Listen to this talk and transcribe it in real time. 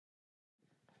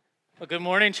Well, good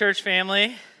morning, church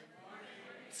family.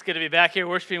 It's good to be back here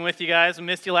worshiping with you guys. We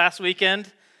missed you last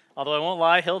weekend, although I won't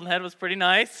lie, Hilton Head was pretty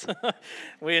nice.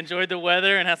 We enjoyed the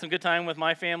weather and had some good time with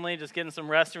my family, just getting some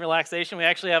rest and relaxation. We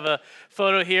actually have a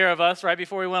photo here of us right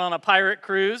before we went on a pirate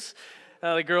cruise.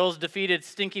 The girls defeated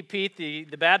Stinky Pete, the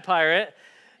bad pirate.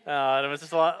 It was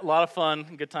just a lot of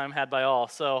fun, good time had by all.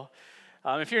 So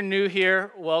if you're new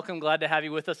here, welcome. Glad to have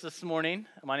you with us this morning.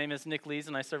 My name is Nick Lees,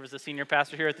 and I serve as the senior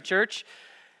pastor here at the church.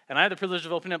 And I have the privilege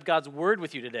of opening up God's Word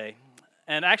with you today.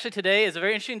 And actually today is a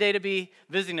very interesting day to be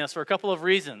visiting us for a couple of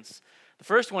reasons. The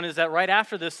first one is that right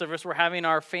after this service, we're having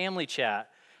our family chat.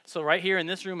 So right here in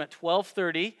this room at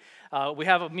 12:30, we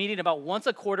have a meeting about once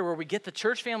a quarter where we get the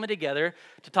church family together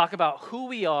to talk about who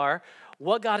we are,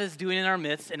 what God is doing in our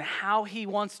midst, and how He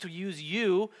wants to use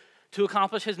you to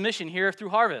accomplish His mission here through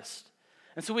Harvest.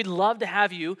 And so we'd love to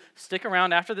have you stick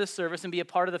around after this service and be a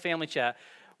part of the family chat.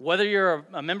 Whether you're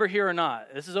a member here or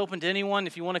not, this is open to anyone.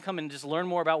 If you want to come and just learn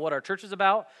more about what our church is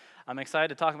about, I'm excited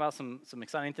to talk about some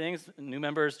exciting things. New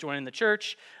members joining the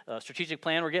church, strategic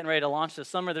plan we're getting ready to launch this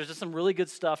summer. There's just some really good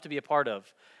stuff to be a part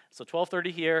of. So 12:30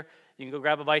 here, you can go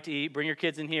grab a bite to eat, bring your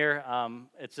kids in here.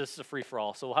 It's just a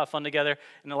free-for-all. So we'll have fun together,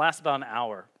 and it'll last about an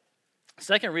hour.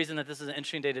 Second reason that this is an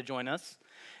interesting day to join us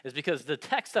is because the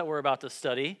text that we're about to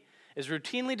study is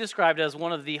routinely described as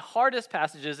one of the hardest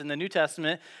passages in the New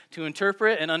Testament to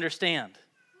interpret and understand.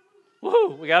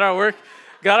 Woohoo! We got our work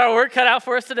cut out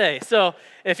for us today. So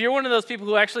if you're one of those people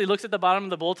who actually looks at the bottom of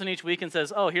the bulletin each week and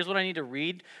says, oh, here's what I need to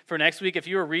read for next week. If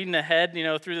you were reading ahead,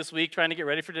 through this week trying to get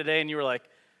ready for today and you were like,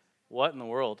 what in the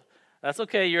world? That's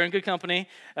okay. You're in good company.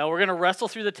 We're going to wrestle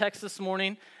through the text this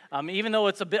morning. Even though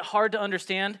it's a bit hard to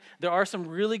understand, there are some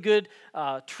really good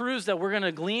truths that we're going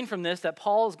to glean from this that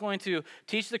Paul is going to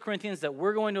teach the Corinthians that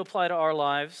we're going to apply to our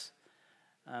lives,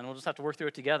 and we'll just have to work through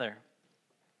it together.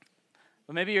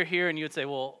 But maybe you're here and you would say,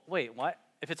 well, wait, why?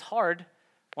 If it's hard,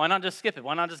 why not just skip it?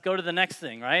 Why not just go to the next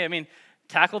thing, right? I mean,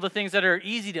 tackle the things that are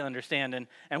easy to understand.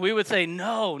 And we would say,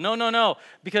 no,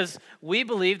 because we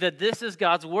believe that this is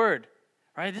God's word,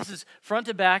 right? This is front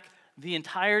to back the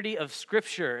entirety of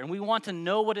Scripture, and we want to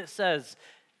know what it says,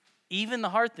 even the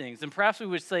hard things, and perhaps we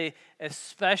would say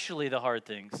especially the hard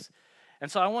things.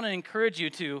 And so I want to encourage you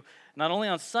to not only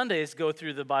on Sundays go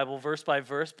through the Bible verse by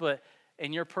verse, but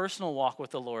in your personal walk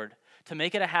with the Lord, to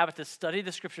make it a habit to study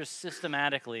the Scriptures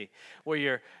systematically, where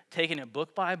you're taking it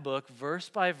book by book, verse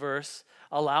by verse,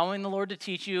 allowing the Lord to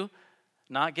teach you,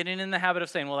 not getting in the habit of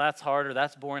saying, well, that's hard or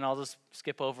that's boring, I'll just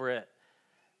skip over it.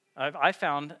 I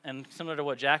found, and similar to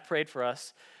what Jack prayed for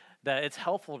us, that it's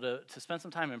helpful to spend some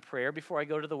time in prayer before I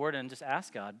go to the Word and just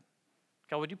ask God,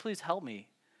 would you please help me?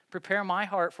 Prepare my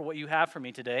heart for what you have for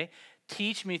me today.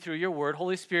 Teach me through your Word.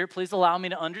 Holy Spirit, please allow me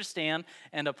to understand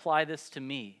and apply this to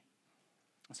me.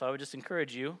 And so I would just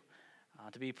encourage you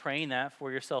to be praying that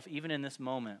for yourself even in this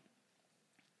moment.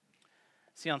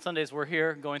 See, on Sundays, we're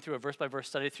here going through a verse-by-verse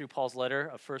study through Paul's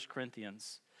letter of 1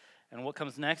 Corinthians. And what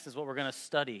comes next is what we're going to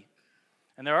study.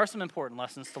 And there are some important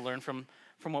lessons to learn from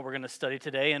what we're going to study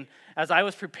today. And as I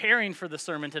was preparing for the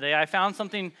sermon today, I found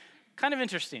something kind of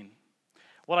interesting.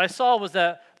 What I saw was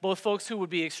that both folks who would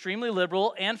be extremely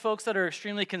liberal and folks that are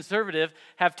extremely conservative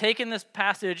have taken this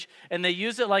passage and they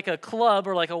use it like a club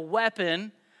or like a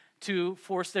weapon to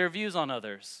force their views on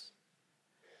others.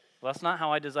 Well, that's not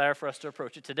how I desire for us to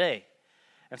approach it today.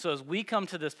 And so as we come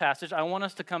to this passage, I want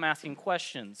us to come asking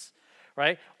questions,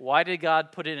 right? Why did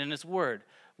God put it in His Word?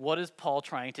 What is Paul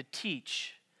trying to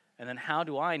teach? And then how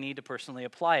do I need to personally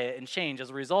apply it and change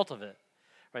as a result of it?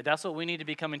 Right? That's what we need to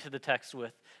be coming to the text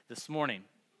with this morning.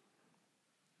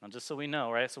 Now, just so we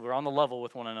know, right? So we're on the level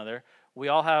with one another. We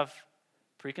all have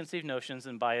preconceived notions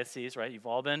and biases, right? You've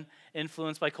all been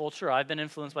influenced by culture. I've been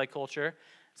influenced by culture.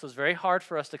 So it's very hard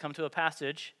for us to come to a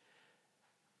passage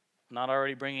not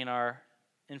already bringing our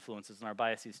influences and our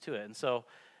biases to it. And so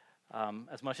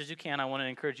as much as you can, I want to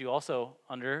encourage you also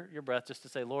under your breath just to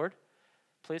say, Lord,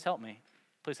 please help me.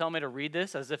 Please help me to read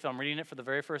this as if I'm reading it for the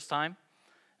very first time.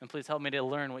 And please help me to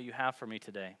learn what you have for me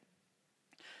today.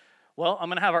 Well, I'm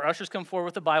going to have our ushers come forward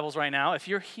with the Bibles right now. If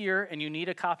you're here and you need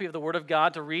a copy of the Word of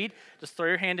God to read, just throw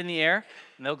your hand in the air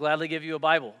and they'll gladly give you a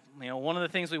Bible. One of the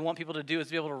things we want people to do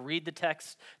is be able to read the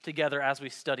text together as we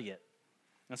study it.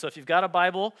 And so if you've got a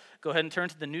Bible, go ahead and turn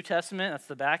to the New Testament. That's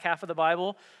the back half of the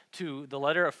Bible, to the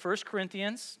letter of 1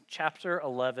 Corinthians, chapter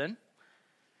 11. And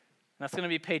that's going to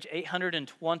be page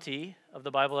 820 of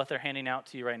the Bible that they're handing out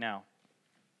to you right now.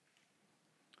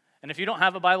 And if you don't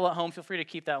have a Bible at home, feel free to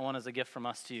keep that one as a gift from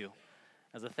us to you,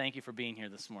 as a thank you for being here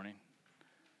this morning.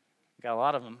 We've got a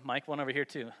lot of them. Mike, one over here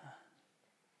too.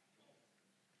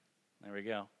 There we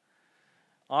go.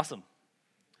 Awesome.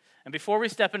 And before we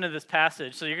step into this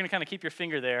passage, so you're going to kind of keep your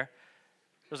finger there,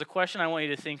 there's a question I want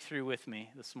you to think through with me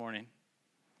this morning.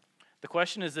 The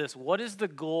question is this: what is the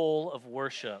goal of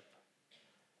worship?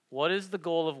 What is the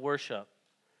goal of worship?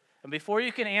 And before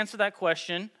you can answer that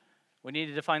question, we need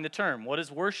to define the term. What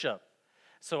is worship?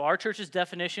 So our church's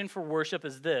definition for worship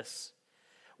is this: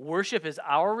 worship is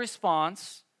our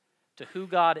response to who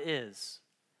God is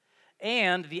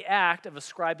and the act of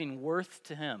ascribing worth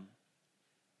to him.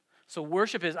 So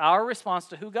worship is our response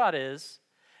to who God is,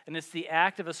 and it's the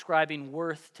act of ascribing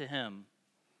worth to him.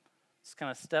 Let's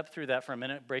kind of step through that for a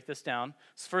minute, break this down.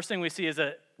 So first thing we see is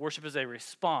that worship is a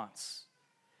response.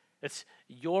 It's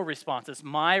your response. It's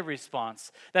my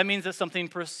response. That means that something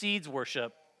precedes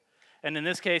worship. And in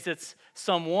this case, it's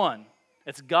someone.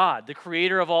 It's God, the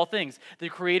creator of all things, the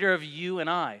creator of you and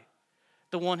I,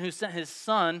 the one who sent his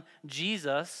son,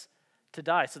 Jesus, to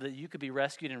die so that you could be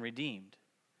rescued and redeemed.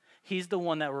 He's the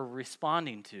one that we're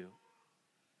responding to.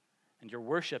 And your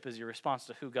worship is your response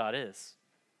to who God is.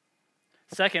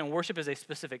 Second, worship is a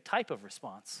specific type of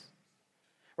response.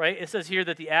 Right? It says here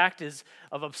that the act is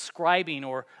of ascribing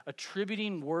or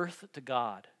attributing worth to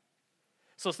God.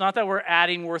 So it's not that we're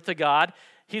adding worth to God.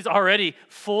 He's already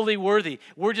fully worthy.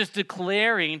 We're just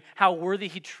declaring how worthy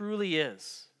he truly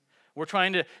is. We're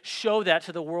trying to show that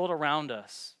to the world around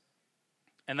us.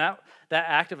 And that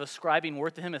act of ascribing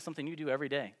worth to him is something you do every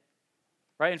day.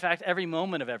 Right? In fact, every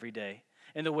moment of every day.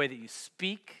 In the way that you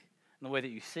speak, in the way that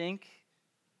you think,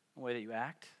 in the way that you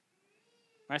act.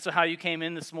 Right? So how you came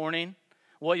in this morning,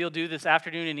 what you'll do this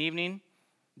afternoon and evening,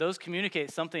 those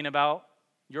communicate something about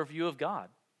your view of God.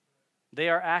 They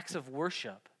are acts of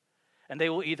worship. And they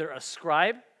will either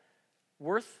ascribe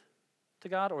worth to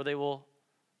God or they will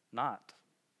not.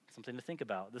 Something to think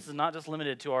about. This is not just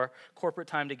limited to our corporate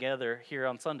time together here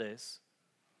on Sundays.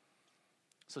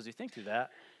 So as you think through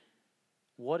that,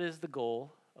 what is the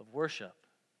goal of worship?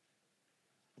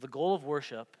 The goal of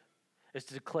worship is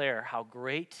to declare how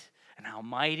great and how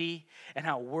mighty and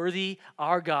how worthy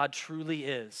our God truly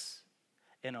is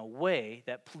in a way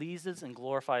that pleases and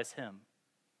glorifies him.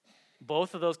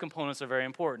 Both of those components are very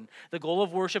important. The goal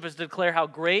of worship is to declare how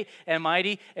great and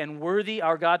mighty and worthy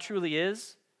our God truly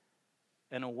is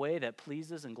in a way that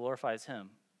pleases and glorifies him.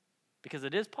 Because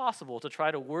it is possible to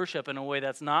try to worship in a way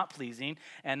that's not pleasing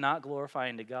and not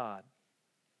glorifying to God.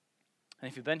 And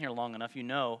if you've been here long enough, you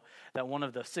know that one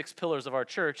of the 6 pillars of our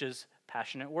church is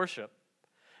passionate worship.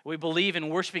 We believe in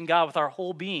worshiping God with our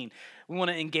whole being. We want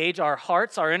to engage our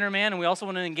hearts, our inner man, and we also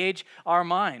want to engage our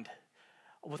mind.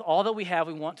 With all that we have,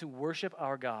 we want to worship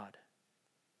our God.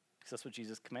 Because that's what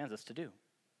Jesus commands us to do.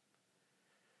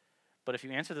 But if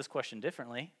you answer this question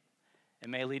differently, it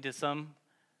may lead to some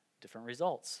different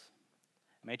results.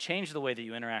 It may change the way that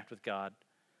you interact with God.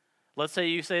 Let's say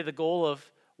you say the goal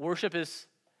of worship is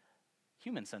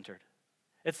human-centered.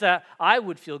 It's that I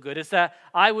would feel good. It's that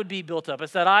I would be built up.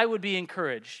 It's that I would be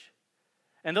encouraged.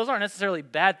 And those aren't necessarily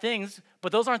bad things,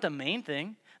 but those aren't the main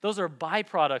thing. Those are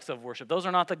byproducts of worship. Those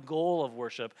are not the goal of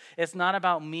worship. It's not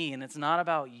about me and it's not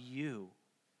about you.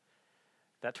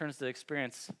 That turns the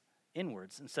experience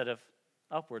inwards instead of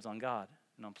upwards on God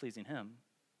and on pleasing him.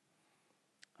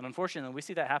 And unfortunately, we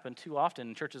see that happen too often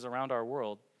in churches around our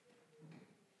world.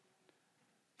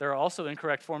 There are also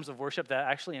incorrect forms of worship that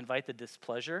actually invite the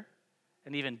displeasure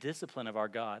and even discipline of our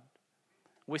God.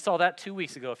 We saw that 2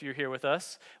 weeks ago, if you're here with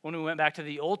us, when we went back to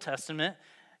the Old Testament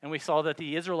and we saw that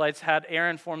the Israelites had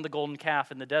Aaron form the golden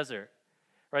calf in the desert.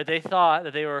 Right? They thought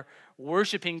that they were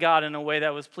worshiping God in a way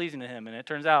that was pleasing to him, and it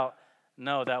turns out,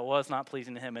 no, that was not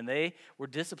pleasing to him, and they were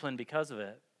disciplined because of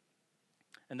it.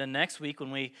 And then next week, when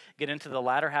we get into the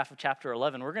latter half of chapter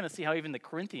 11, we're going to see how even the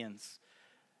Corinthians,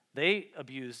 they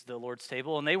abused the Lord's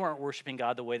table, and they weren't worshiping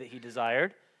God the way that he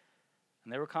desired,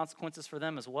 and there were consequences for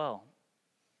them as well.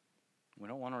 We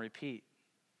don't want to repeat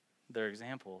their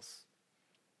examples.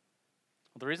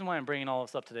 Well, the reason why I'm bringing all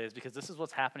this up today is because this is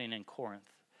what's happening in Corinth.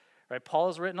 Right? Paul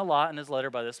has written a lot in his letter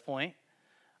by this point.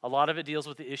 A lot of it deals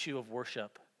with the issue of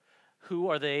worship. Who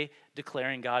are they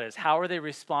declaring God is? How are they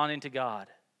responding to God?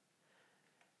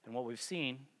 And what we've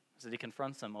seen is that he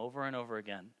confronts them over and over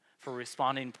again for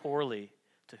responding poorly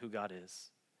to who God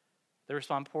is. They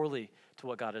respond poorly to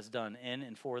what God has done in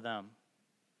and for them.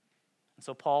 And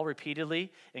so Paul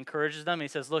repeatedly encourages them. He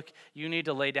says, look, you need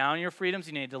to lay down your freedoms.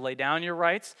 You need to lay down your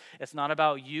rights. It's not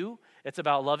about you. It's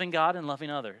about loving God and loving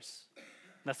others.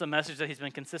 And that's the message that he's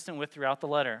been consistent with throughout the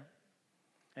letter.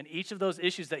 And each of those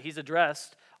issues that he's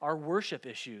addressed are worship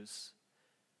issues.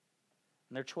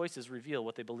 And their choices reveal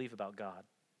what they believe about God.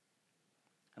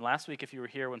 And last week, if you were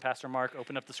here when Pastor Mark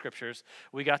opened up the scriptures,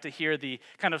 we got to hear the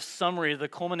kind of summary, the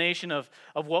culmination of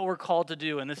what we're called to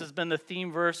do. And this has been the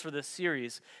theme verse for this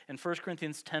series in 1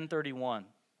 Corinthians 10:31,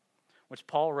 which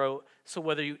Paul wrote, "So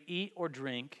whether you eat or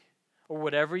drink, or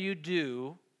whatever you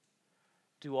do,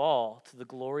 do all to the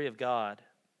glory of God."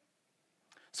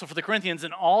 So for the Corinthians,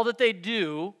 in all that they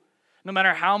do, no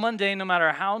matter how mundane, no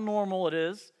matter how normal it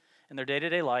is in their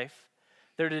day-to-day life,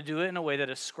 they're to do it in a way that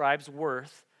ascribes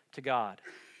worth to God.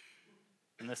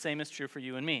 And the same is true for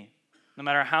you and me. No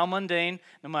matter how mundane,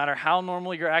 no matter how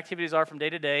normal your activities are from day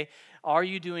to day, are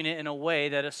you doing it in a way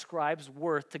that ascribes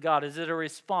worth to God? Is it a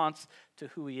response to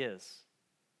who He is?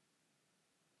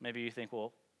 Maybe you think,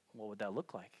 well, what would that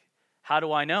look like? How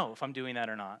do I know if I'm doing that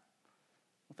or not?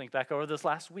 Well, think back over this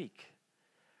last week.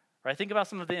 Right? Think about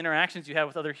some of the interactions you had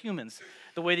with other humans,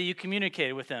 the way that you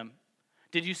communicated with them.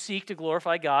 Did you seek to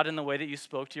glorify God in the way that you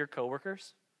spoke to your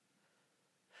coworkers?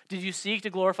 Did you seek to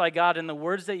glorify God in the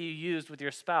words that you used with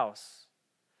your spouse?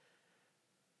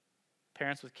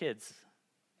 Parents with kids,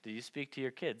 did you speak to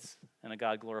your kids in a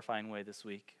God-glorifying way this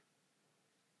week?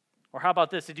 Or how about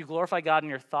this? Did you glorify God in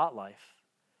your thought life?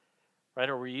 Right?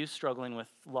 Or were you struggling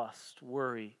with lust,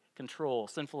 worry, control,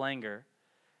 sinful anger?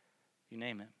 You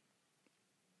name it.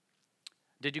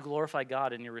 Did you glorify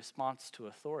God in your response to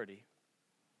authority?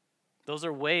 Those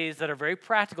are ways that are very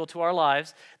practical to our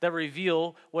lives that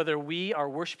reveal whether we are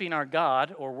worshiping our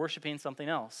God or worshiping something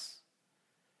else.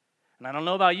 And I don't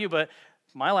know about you, but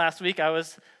my last week I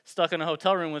was stuck in a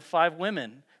hotel room with 5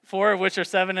 women, 4 of which are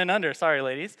 7 and under. Sorry,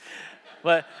 ladies.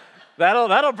 But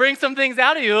that'll bring some things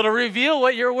out of you. It'll reveal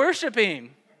what you're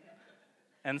worshiping.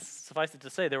 And suffice it to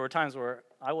say, there were times where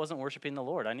I wasn't worshiping the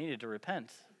Lord. I needed to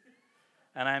repent.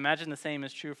 And I imagine the same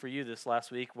is true for you this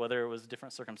last week, whether it was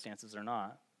different circumstances or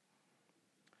not.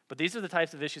 But these are the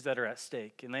types of issues that are at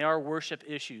stake, and they are worship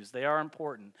issues. They are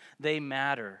important. They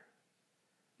matter.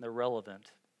 They're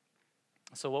relevant.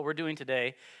 So what we're doing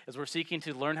today is we're seeking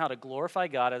to learn how to glorify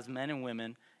God as men and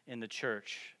women in the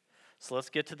church. So let's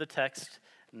get to the text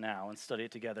now and study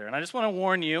it together. And I just want to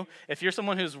warn you, if you're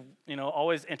someone who's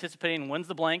always anticipating when's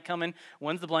the blank coming,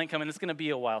 it's going to be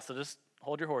a while. So just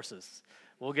hold your horses.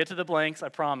 We'll get to the blanks, I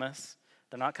promise.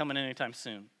 They're not coming anytime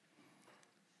soon.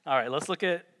 All right, let's look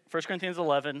at 1 Corinthians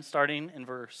 11, starting in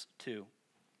verse 2.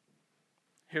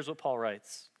 Here's what Paul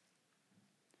writes.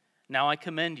 "Now I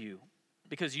commend you,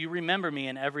 because you remember me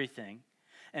in everything,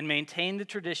 and maintain the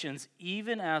traditions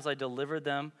even as I delivered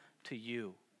them to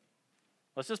you."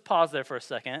 Let's just pause there for a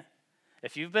second.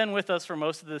 If you've been with us for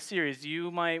most of the series, you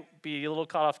might be a little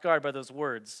caught off guard by those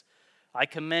words. I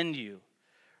commend you.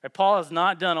 Right, Paul has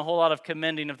not done a whole lot of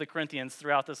commending of the Corinthians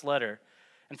throughout this letter.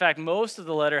 In fact, most of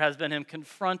the letter has been him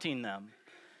confronting them.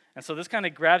 And so this kind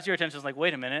of grabs your attention. It's like,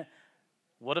 wait a minute,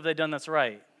 what have they done that's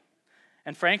right?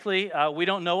 And frankly, we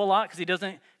don't know a lot because he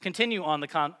doesn't continue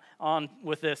on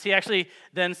with this. He actually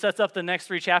then sets up the next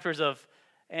 3 chapters of,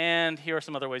 and here are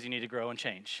some other ways you need to grow and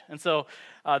change. And so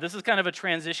this is kind of a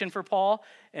transition for Paul,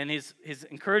 and he's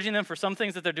encouraging them for some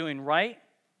things that they're doing right,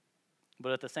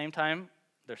 but at the same time,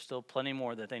 there's still plenty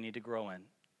more that they need to grow in.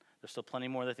 There's still plenty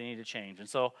more that they need to change. And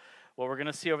so what we're going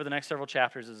to see over the next several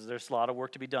chapters is there's a lot of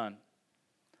work to be done.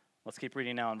 Let's keep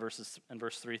reading now in verse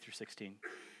 3 through 16.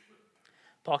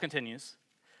 Paul continues,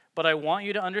 "But I want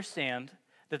you to understand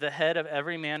that the head of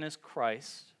every man is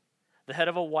Christ, the head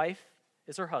of a wife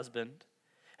is her husband,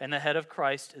 and the head of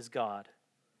Christ is God.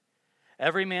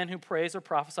 Every man who prays or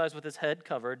prophesies with his head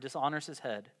covered dishonors his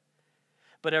head,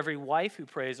 but every wife who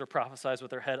prays or prophesies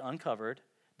with her head uncovered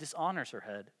dishonors her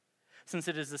head, since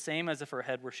it is the same as if her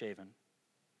head were shaven.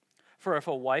 For if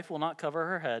a wife will not cover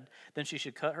her head, then she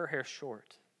should cut her hair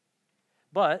short.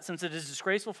 But since it is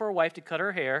disgraceful for a wife to cut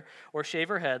her hair or shave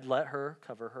her head, let her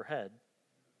cover her head.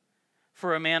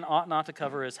 For a man ought not to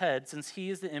cover his head, since he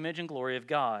is the image and glory of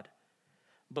God.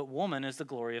 But woman is the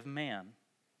glory of man.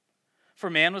 For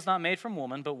man was not made from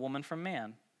woman, but woman from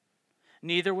man.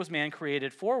 Neither was man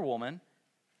created for woman,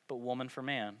 but woman for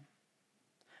man.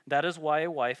 That is why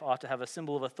a wife ought to have a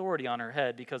symbol of authority on her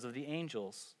head because of the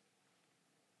angels.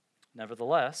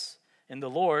 Nevertheless, in the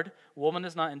Lord, woman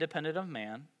is not independent of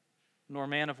man, nor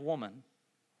man of woman.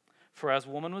 For as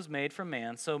woman was made from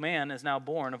man, so man is now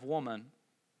born of woman,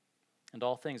 and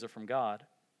all things are from God.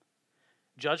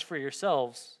 Judge for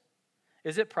yourselves.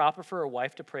 Is it proper for a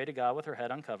wife to pray to God with her head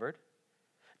uncovered?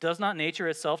 Does not nature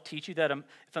itself teach you that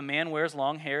if a man wears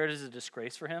long hair, it is a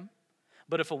disgrace for him?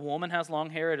 But if a woman has long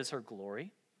hair, it is her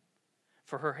glory,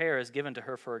 for her hair is given to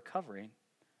her for a covering.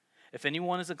 If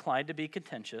anyone is inclined to be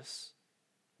contentious,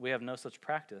 we have no such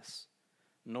practice,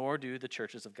 nor do the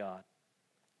churches of God."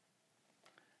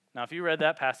 Now, if you read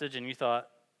that passage and you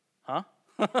thought, huh?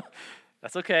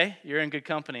 That's okay. You're in good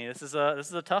company. This is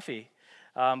a toughie.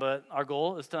 But our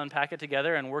goal is to unpack it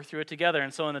together and work through it together.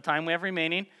 And so in the time we have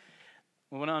remaining,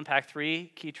 we want to unpack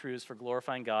 3 key truths for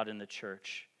glorifying God in the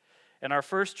church. And our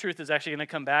first truth is actually going to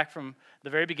come back from the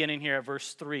very beginning here at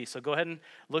verse 3. So go ahead and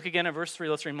look again at verse 3.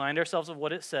 Let's remind ourselves of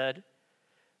what it said.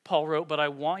 Paul wrote, "But I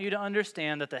want you to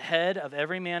understand that the head of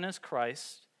every man is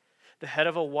Christ, the head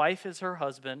of a wife is her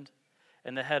husband,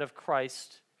 and the head of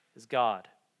Christ is God."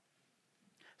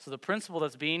 So the principle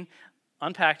that's being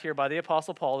unpacked here by the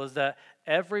Apostle Paul is that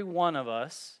every one of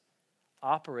us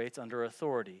operates under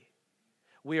authority.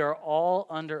 We are all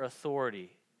under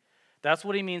authority. That's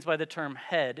what he means by the term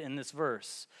head in this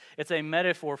verse. It's a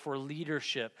metaphor for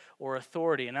leadership or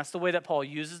authority. And that's the way that Paul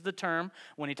uses the term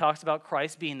when he talks about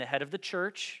Christ being the head of the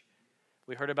church.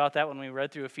 We heard about that when we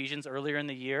read through Ephesians earlier in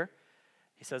the year.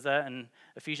 He says that in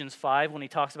Ephesians 5 when he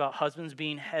talks about husbands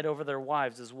being head over their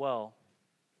wives as well.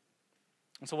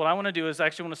 And so what I want to do is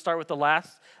actually want to start with the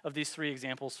last of these 3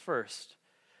 examples first.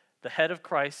 The head of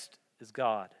Christ is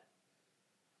God.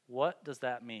 What does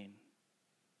that mean?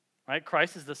 Right?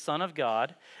 Christ is the Son of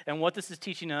God, and what this is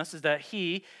teaching us is that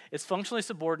he is functionally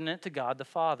subordinate to God the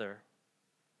Father.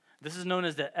 This is known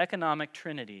as the economic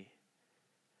trinity.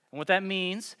 And what that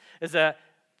means is that,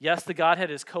 yes, the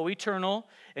Godhead is co-eternal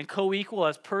and co-equal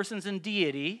as persons in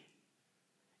deity,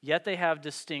 yet they have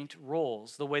distinct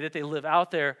roles. The way that they live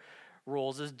out their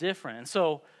roles is different. And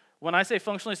so when I say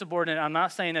functionally subordinate, I'm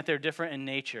not saying that they're different in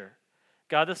nature.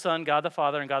 God the Son, God the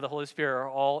Father, and God the Holy Spirit are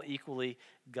all equally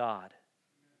God.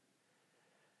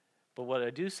 But what I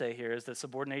do say here is that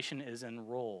subordination is in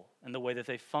role, in the way that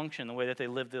they function, the way that they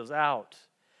live those out.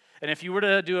 And if you were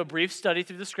to do a brief study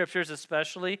through the scriptures,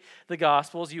 especially the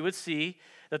Gospels, you would see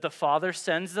that the Father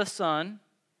sends the Son.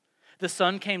 The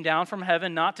Son came down from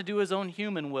heaven not to do his own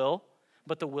human will,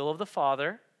 but the will of the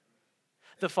Father.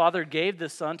 The Father gave the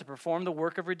Son to perform the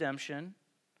work of redemption.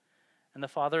 And the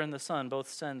Father and the Son both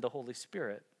send the Holy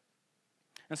Spirit.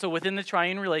 And so within the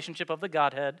triune relationship of the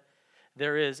Godhead,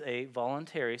 there is a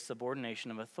voluntary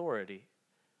subordination of authority.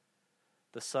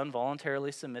 The Son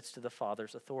voluntarily submits to the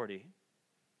Father's authority.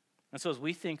 And so as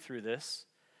we think through this,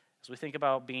 as we think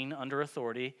about being under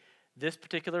authority, this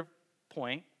particular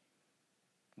point,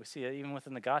 we see it even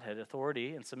within the Godhead,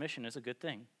 authority and submission is a good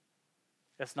thing.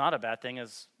 It's not a bad thing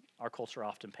as our culture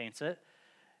often paints it.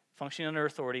 Functioning under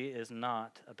authority is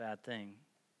not a bad thing.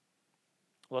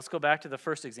 Well, let's go back to the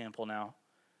first example now.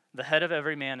 The head of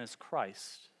every man is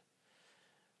Christ.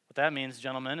 What that means,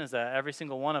 gentlemen, is that every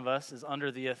single one of us is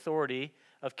under the authority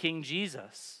of King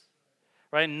Jesus.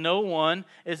 Right? No one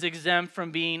is exempt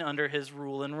from being under his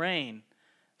rule and reign.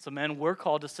 So men, we're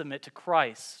called to submit to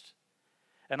Christ.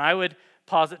 And I would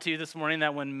posit to you this morning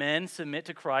that when men submit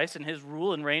to Christ and his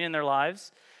rule and reign in their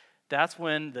lives, that's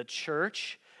when the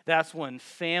church, that's when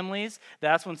families,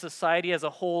 that's when society as a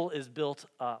whole is built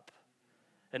up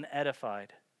and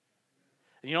edified.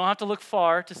 And you don't have to look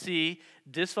far to see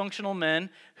dysfunctional men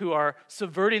who are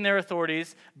subverting their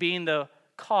authorities being the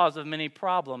cause of many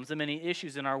problems and many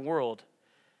issues in our world.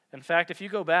 In fact, if you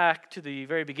go back to the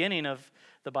very beginning of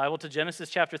the Bible, to Genesis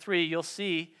chapter 3, you'll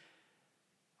see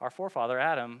our forefather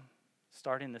Adam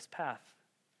starting this path.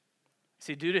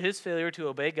 See, due to his failure to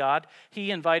obey God, he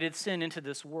invited sin into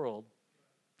this world.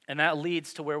 And that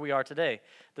leads to where we are today,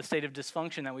 the state of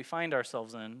dysfunction that we find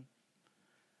ourselves in.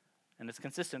 And it's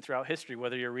consistent throughout history,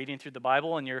 whether you're reading through the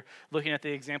Bible and you're looking at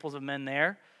the examples of men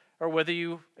there, or whether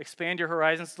you expand your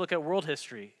horizons to look at world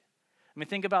history. I mean,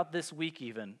 think about this week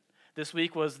even. This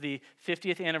week was the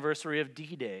 50th anniversary of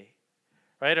D-Day,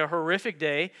 right? A horrific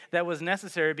day that was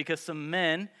necessary because some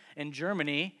men in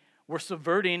Germany were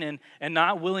subverting and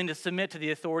not willing to submit to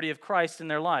the authority of Christ in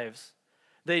their lives.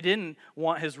 They didn't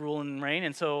want his rule and reign,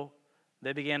 and so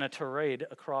they began a tirade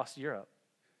across Europe.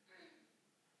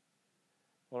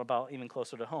 What about even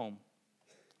closer to home?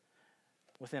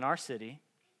 Within our city,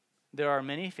 there are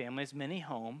many families, many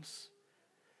homes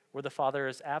where the father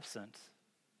is absent,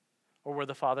 or where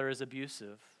the father is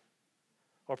abusive,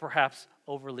 or perhaps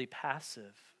overly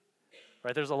passive.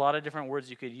 Right? There's a lot of different words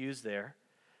you could use there.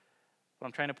 What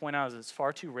I'm trying to point out is it's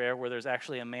far too rare where there's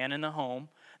actually a man in the home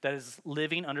that is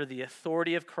living under the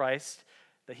authority of Christ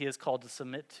that he is called to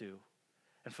submit to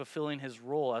and fulfilling his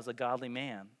role as a godly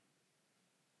man.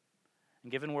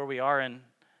 And given where we are in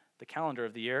the calendar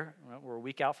of the year, we're a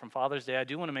week out from Father's Day, I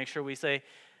do want to make sure we say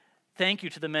thank you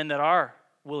to the men that are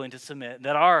willing to submit,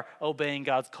 that are obeying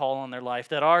God's call on their life,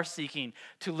 that are seeking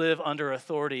to live under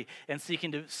authority and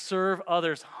seeking to serve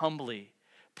others humbly.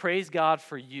 Praise God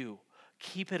for you.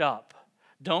 Keep it up.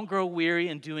 Don't grow weary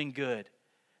in doing good.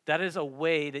 That is a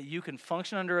way that you can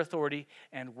function under authority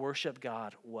and worship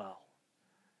God well.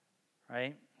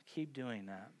 Right? Keep doing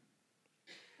that.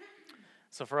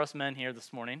 So for us men here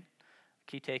this morning,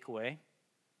 key takeaway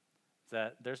is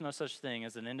that there's no such thing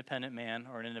as an independent man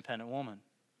or an independent woman.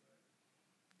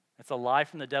 It's a lie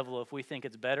from the devil if we think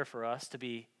it's better for us to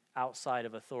be outside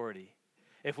of authority.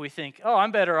 If we think, oh,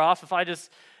 I'm better off if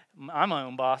I'm my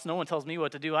own boss, no one tells me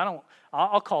what to do,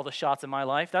 I'll call the shots in my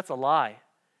life. That's a lie.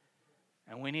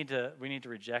 And we need to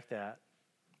reject that.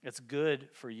 It's good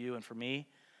for you and for me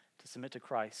to submit to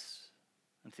Christ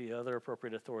and to the other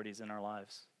appropriate authorities in our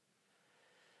lives.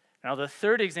 Now, the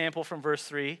third example from verse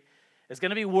 3 is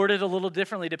going to be worded a little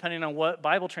differently depending on what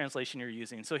Bible translation you're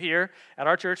using. So here at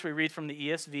our church, we read from the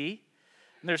ESV.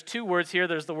 And there's two words here.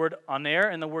 There's the word aner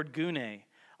and the word gune.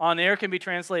 Aner can be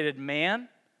translated man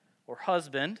or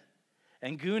husband,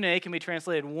 and gune can be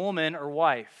translated woman or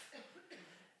wife.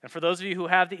 And for those of you who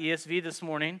have the ESV this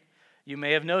morning, you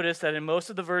may have noticed that in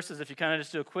most of the verses, if you kind of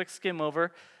just do a quick skim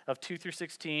over of 2 through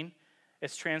 16,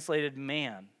 it's translated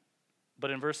man. But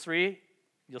in verse 3,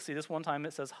 you'll see this one time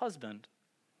it says husband.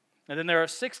 And then there are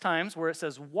 6 times where it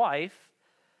says wife,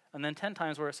 and then 10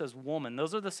 times where it says woman.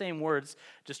 Those are the same words,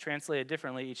 just translated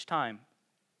differently each time.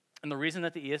 And the reason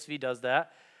that the ESV does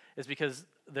that is because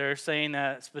they're saying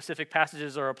that specific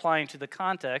passages are applying to the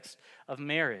context of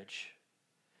marriage.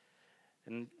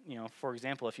 And, for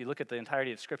example, if you look at the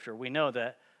entirety of Scripture, we know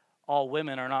that all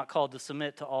women are not called to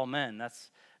submit to all men. That's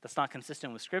not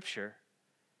consistent with Scripture.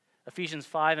 Ephesians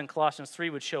 5 and Colossians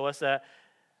 3 would show us that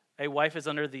a wife is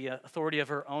under the authority of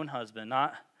her own husband,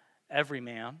 not every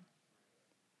man.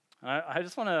 I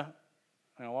just want to,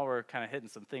 while we're kind of hitting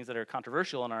some things that are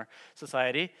controversial in our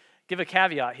society, give a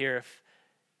caveat here.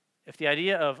 If the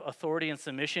idea of authority and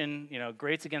submission,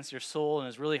 grates against your soul and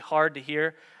is really hard to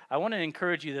hear, I want to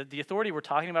encourage you that the authority we're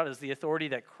talking about is the authority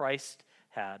that Christ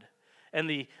had and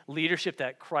the leadership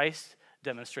that Christ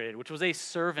demonstrated, which was a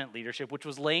servant leadership, which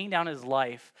was laying down his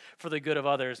life for the good of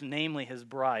others, namely his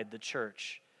bride, the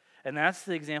church. And that's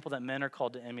the example that men are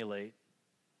called to emulate.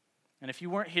 And if you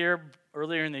weren't here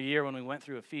earlier in the year when we went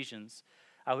through Ephesians,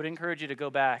 I would encourage you to go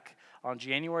back. On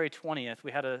January 20th,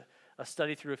 we had a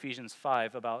study through Ephesians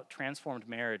 5 about transformed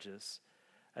marriages.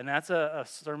 And that's a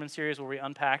sermon series where we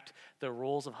unpacked the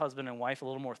roles of husband and wife a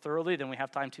little more thoroughly than we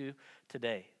have time to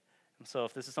today. And so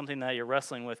if this is something that you're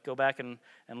wrestling with, go back and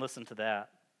listen to that.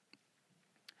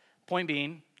 Point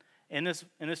being, in this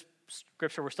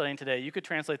scripture we're studying today, you could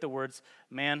translate the words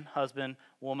man, husband,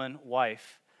 woman,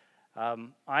 wife.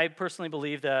 I personally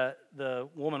believe that the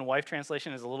woman-wife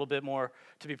translation is a little bit more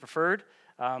to be preferred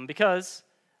because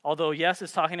although, yes,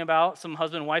 it's talking about some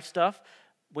husband-wife stuff,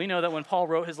 we know that when Paul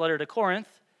wrote his letter to Corinth,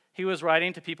 he was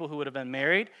writing to people who would have been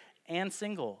married and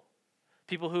single,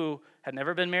 people who had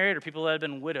never been married or people that had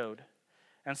been widowed.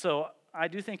 And so I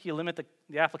do think you limit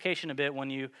the application a bit when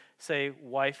you say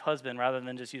wife, husband, rather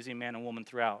than just using man and woman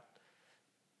throughout.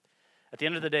 At the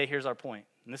end of the day, here's our point.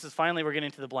 And this is finally, we're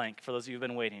getting to the blank for those of you who've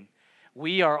been waiting.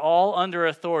 We are all under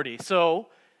authority. So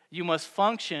you must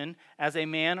function as a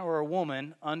man or a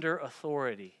woman under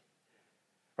authority.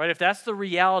 Right? If that's the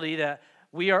reality that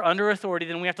we are under authority,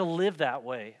 then we have to live that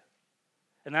way.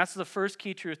 And that's the first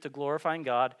key truth to glorifying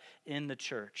God in the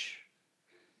church.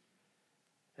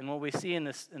 And what we see in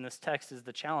this text is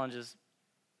the challenge is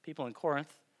people in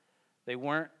Corinth, they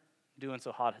weren't doing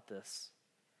so hot at this.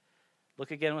 Look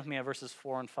again with me at verses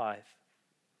 4 and 5.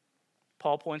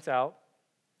 Paul points out,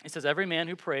 he says, every man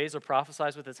who prays or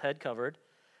prophesies with his head covered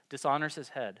dishonors his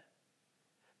head.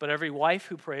 But every wife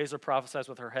who prays or prophesies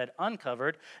with her head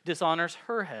uncovered dishonors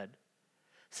her head,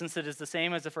 since it is the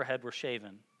same as if her head were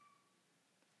shaven.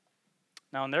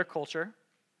 Now in their culture,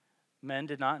 men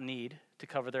did not need to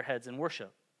cover their heads in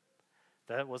worship.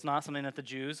 That was not something that the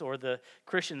Jews or the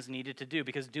Christians needed to do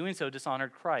because doing so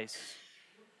dishonored Christ.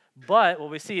 But what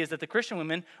we see is that the Christian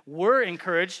women were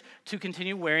encouraged to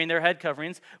continue wearing their head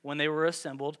coverings when they were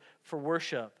assembled for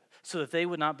worship so that they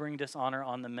would not bring dishonor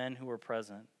on the men who were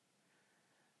present.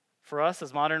 For us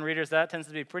as modern readers, that tends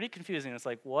to be pretty confusing. It's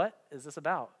like, what is this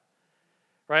about?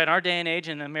 Right? In our day and age,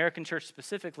 in the American church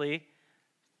specifically,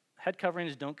 head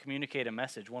coverings don't communicate a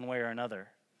message one way or another.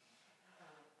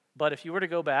 But if you were to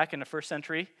go back in the first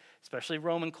century, especially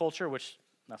Roman culture, which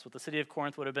that's what the city of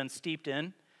Corinth would have been steeped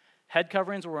in, head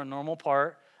coverings were a normal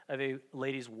part of a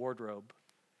lady's wardrobe.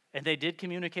 And they did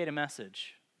communicate a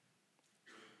message.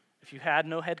 If you had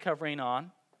no head covering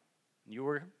on, you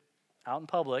were out in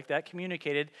public, that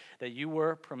communicated that you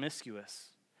were promiscuous.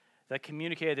 That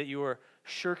communicated that you were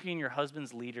shirking your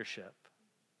husband's leadership.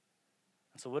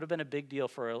 And so it would have been a big deal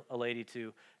for a lady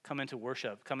to come into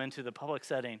worship, come into the public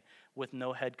setting with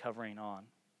no head covering on.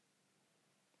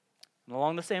 And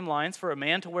along the same lines, for a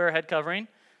man to wear a head covering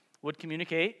would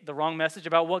communicate the wrong message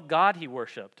about what God he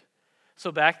worshiped.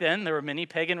 So back then, there were many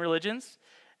pagan religions,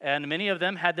 and many of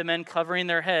them had the men covering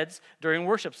their heads during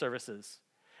worship services.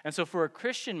 And so for a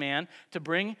Christian man to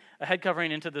bring a head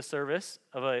covering into the service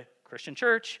of a Christian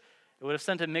church, it would have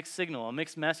sent a mixed signal, a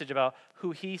mixed message about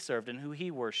who he served and who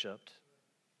he worshiped.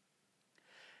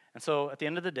 And so at the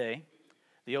end of the day,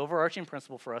 the overarching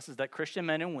principle for us is that Christian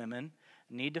men and women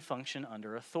need to function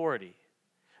under authority.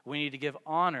 We need to give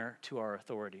honor to our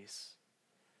authorities.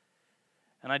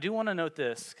 And I do want to note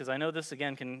this, because I know this,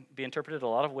 again, can be interpreted a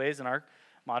lot of ways in our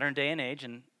modern day and age,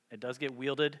 and it does get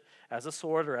wielded as a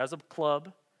sword or as a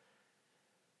club.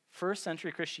 First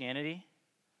century Christianity,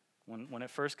 when it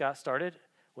first got started,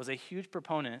 was a huge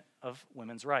proponent of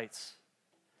women's rights.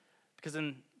 Because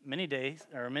in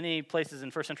many places in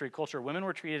first century culture, women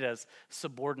were treated as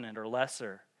subordinate or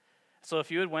lesser. So if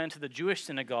you had went to the Jewish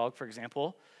synagogue, for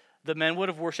example, the men would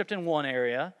have worshipped in one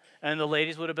area, and the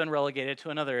ladies would have been relegated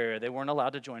to another area. They weren't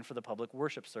allowed to join for the public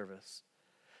worship service.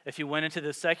 If you went into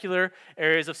the secular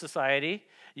areas of society,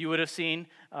 you would have seen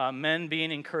men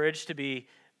being encouraged to be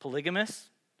polygamous,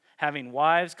 having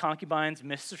wives, concubines,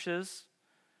 mistresses,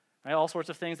 right? All sorts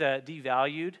of things that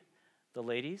devalued the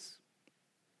ladies.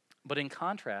 But in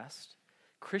contrast,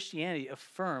 Christianity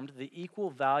affirmed the equal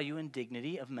value and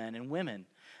dignity of men and women.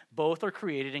 Both are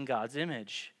created in God's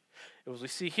image. As we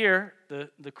see here,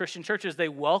 the Christian churches, they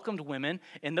welcomed women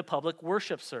in the public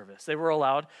worship service. They were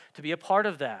allowed to be a part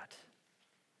of that.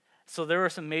 So there were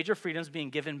some major freedoms being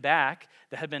given back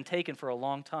that had been taken for a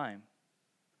long time.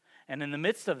 And in the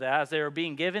midst of that, as they were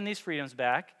being given these freedoms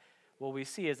back, what we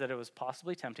see is that it was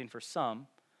possibly tempting for some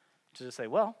to just say,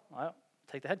 well, I'll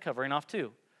take the head covering off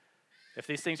too. If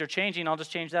these things are changing, I'll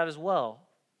just change that as well.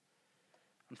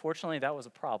 Unfortunately, that was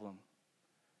a problem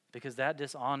because that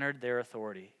dishonored their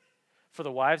authority. For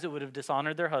the wives, it would have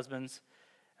dishonored their husbands,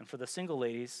 and for the single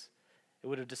ladies, it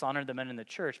would have dishonored the men in the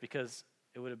church because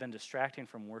it would have been distracting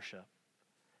from worship,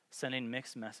 sending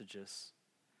mixed messages.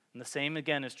 And the same,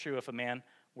 again, is true if a man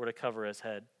were to cover his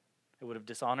head. It would have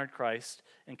dishonored Christ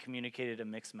and communicated a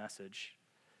mixed message.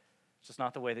 It's just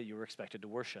not the way that you were expected to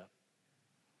worship.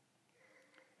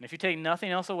 And if you take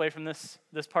nothing else away from this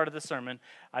part of the sermon,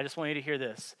 I just want you to hear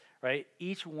this, right?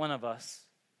 Each one of us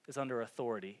is under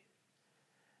authority.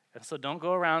 And so don't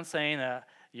go around saying that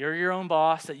you're your own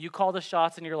boss, that you call the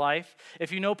shots in your life.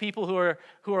 If you know people who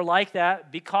are like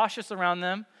that, be cautious around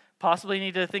them. Possibly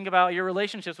need to think about your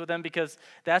relationships with them because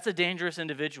that's a dangerous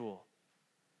individual.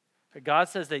 But God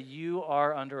says that you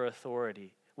are under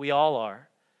authority. We all are.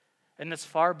 And it's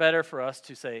far better for us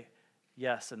to say,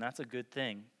 yes, and that's a good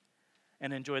thing,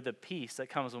 and enjoy the peace that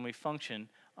comes when we function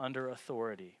under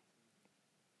authority.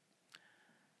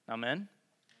 Now, men,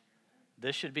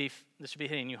 this should be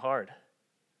hitting you hard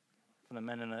from the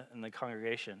men in the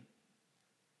congregation.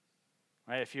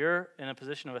 Right? If you're in a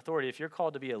position of authority, if you're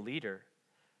called to be a leader,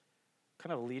 what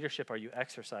kind of leadership are you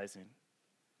exercising?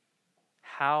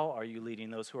 How are you leading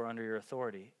those who are under your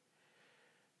authority?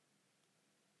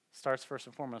 Starts first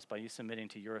and foremost by you submitting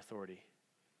to your authority,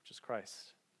 which is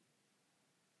Christ.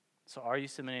 So are you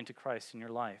submitting to Christ in your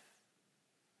life?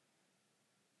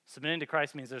 Submitting to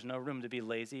Christ means there's no room to be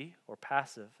lazy or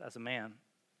passive as a man.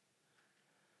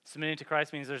 Submitting to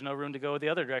Christ means there's no room to go the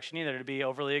other direction either, to be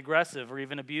overly aggressive or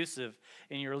even abusive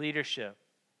in your leadership.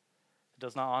 It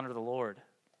does not honor the Lord.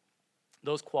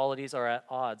 Those qualities are at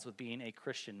odds with being a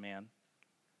Christian man.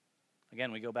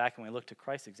 Again, we go back and we look to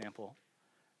Christ's example,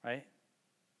 right?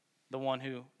 The one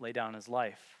who laid down his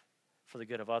life for the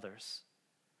good of others.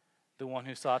 The one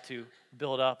who sought to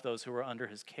build up those who were under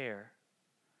his care.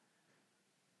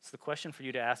 So the question for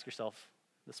you to ask yourself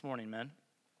this morning, men,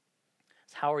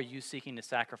 is how are you seeking to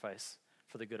sacrifice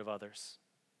for the good of others?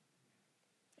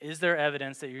 Is there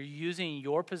evidence that you're using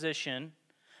your position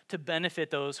to benefit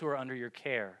those who are under your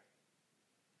care?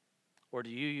 Or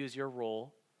do you use your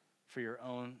role for your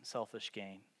own selfish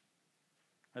gain?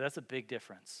 Now, that's a big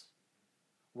difference.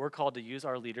 We're called to use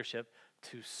our leadership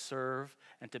to serve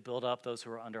and to build up those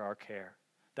who are under our care.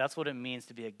 That's what it means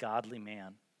to be a godly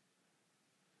man.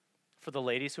 For the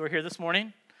ladies who are here this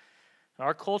morning,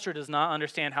 our culture does not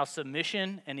understand how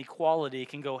submission and equality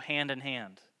can go hand in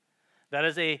hand. That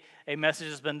is a message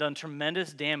that's been done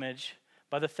tremendous damage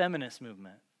by the feminist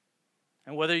movement.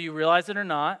 And whether you realize it or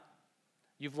not,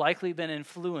 you've likely been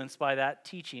influenced by that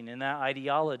teaching and that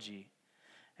ideology.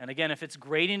 And again, if it's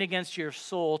grating against your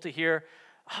soul to hear,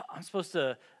 I'm supposed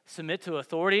to submit to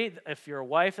authority. If you're a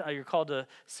wife, you're called to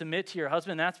submit to your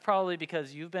husband. That's probably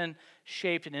because you've been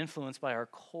shaped and influenced by our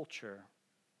culture.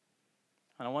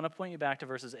 And I want to point you back to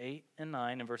verses 8 and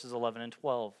 9 and verses 11 and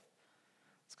 12.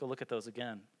 Let's go look at those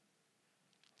again.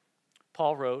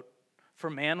 Paul wrote, For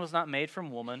man was not made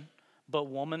from woman, but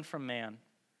woman from man.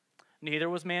 Neither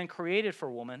was man created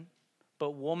for woman,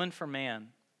 but woman for man.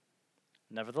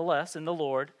 Nevertheless, in the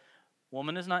Lord,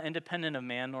 woman is not independent of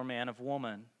man, nor man of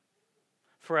woman.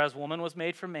 For as woman was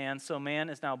made from man, so man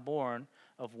is now born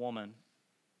of woman.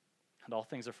 And all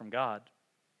things are from God.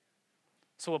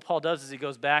 So what Paul does is he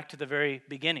goes back to the very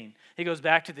beginning. He goes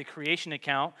back to the creation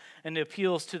account and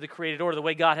appeals to the created order, the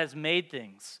way God has made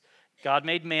things. God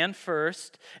made man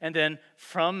first, and then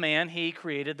from man he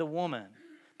created the woman.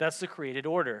 That's the created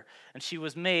order. And she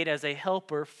was made as a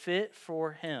helper fit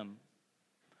for him.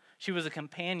 She was a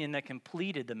companion that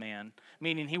completed the man,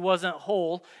 meaning he wasn't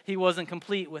whole, he wasn't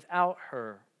complete without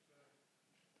her.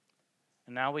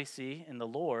 And now we see in the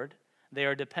Lord, they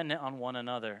are dependent on one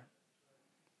another.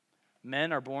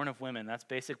 Men are born of women. That's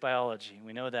basic biology.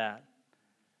 We know that.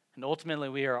 And ultimately,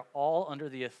 we are all under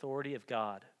the authority of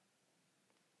God.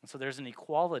 And so there's an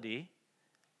equality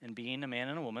in being a man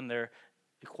and a woman. They're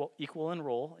equal in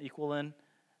role, equal in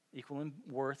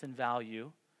worth and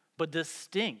value, but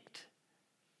distinct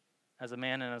as a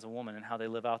man and as a woman in how they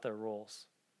live out their roles.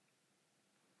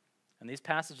 And these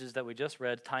passages that we just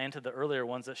read tie into the earlier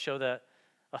ones that show that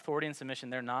authority and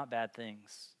submission, they're not bad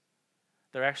things.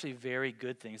 They're actually very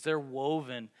good things. They're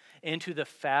woven into the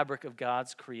fabric of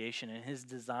God's creation and his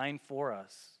design for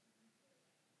us.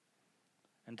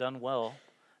 And done well,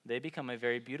 they become a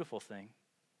very beautiful thing.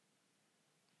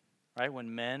 Right?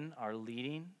 When men are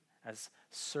leading as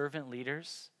servant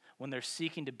leaders, when they're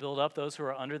seeking to build up those who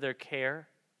are under their care,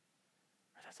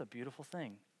 that's a beautiful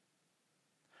thing.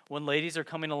 When ladies are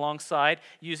coming alongside,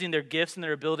 using their gifts and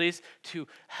their abilities to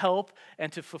help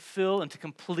and to fulfill and to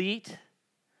complete,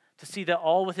 to see that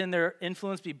all within their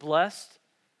influence be blessed,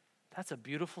 that's a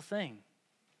beautiful thing.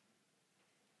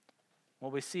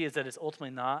 What we see is that it's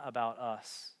ultimately not about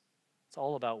us. It's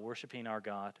all about worshiping our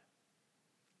God.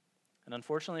 And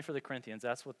unfortunately for the Corinthians,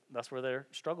 that's where their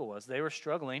struggle was. They were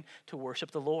struggling to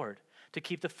worship the Lord, to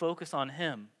keep the focus on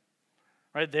him.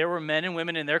 Right? There were men and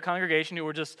women in their congregation who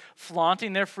were just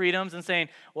flaunting their freedoms and saying,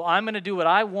 well, I'm going to do what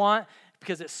I want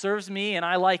because it serves me and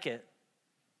I like it.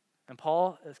 And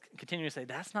Paul is continuing to say,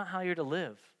 that's not how you're to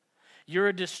live. You're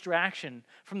a distraction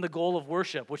from the goal of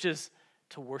worship, which is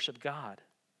to worship God.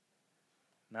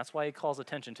 And that's why he calls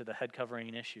attention to the head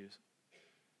covering issues.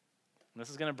 And this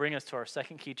is going to bring us to our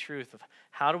second key truth of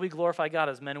how do we glorify God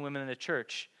as men and women in the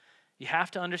church. You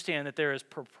have to understand that there is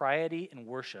propriety in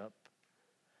worship.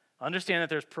 Understand that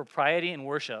there's propriety in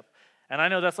worship. And I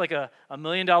know that's like a $1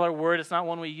 million word. It's not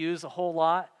one we use a whole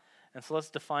lot. And so let's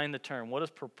define the term. What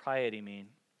does propriety mean?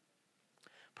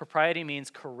 Propriety means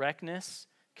correctness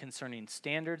concerning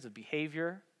standards of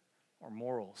behavior or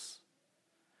morals.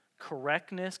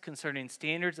 Correctness concerning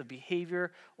standards of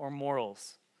behavior or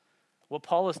morals. What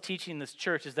Paul is teaching this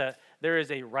church is that there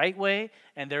is a right way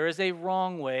and there is a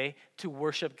wrong way to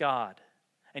worship God.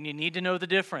 And you need to know the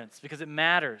difference because it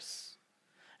matters.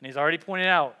 And he's already pointed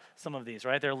out some of these,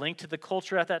 right? They're linked to the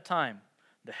culture at that time,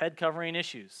 the head covering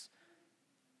issues.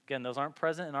 Again, those aren't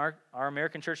present in our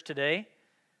American church today,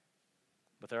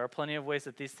 but there are plenty of ways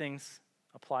that these things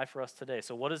apply for us today.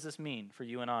 So what does this mean for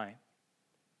you and I?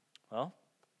 Well,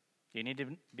 you need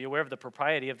to be aware of the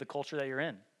propriety of the culture that you're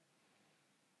in.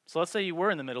 So let's say you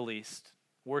were in the Middle East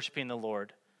worshiping the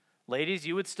Lord. Ladies,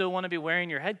 you would still want to be wearing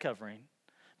your head covering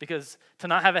because to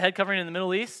not have a head covering in the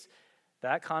Middle East,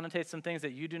 that connotates some things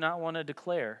that you do not want to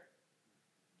declare.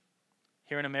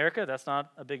 Here in America, that's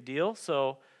not a big deal.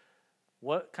 So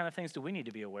what kind of things do we need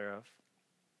to be aware of?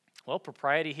 Well,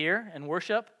 propriety here in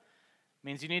worship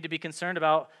means you need to be concerned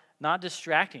about not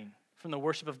distracting from the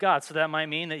worship of God. So that might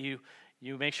mean that you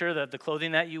make sure that the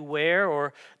clothing that you wear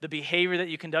or the behavior that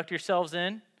you conduct yourselves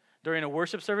in during a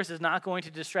worship service is not going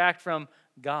to distract from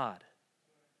God.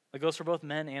 That goes for both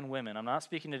men and women. I'm not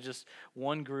speaking to just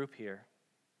one group here.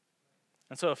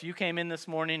 And so if you came in this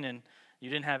morning and you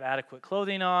didn't have adequate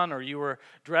clothing on or you were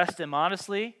dressed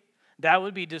immodestly, that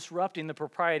would be disrupting the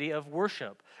propriety of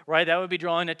worship, right? That would be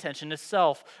drawing attention to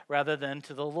self rather than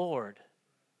to the Lord.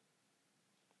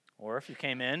 Or if you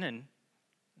came in and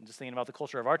I'm just thinking about the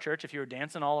culture of our church, if you were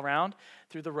dancing all around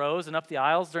through the rows and up the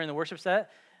aisles during the worship set,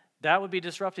 that would be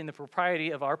disrupting the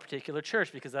propriety of our particular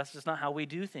church because that's just not how we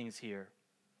do things here.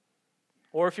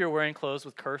 Or if you're wearing clothes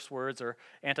with curse words or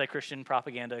anti-Christian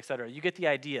propaganda, etc. You get the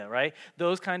idea, right?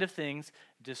 Those kind of things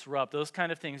disrupt. Those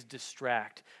kind of things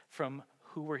distract from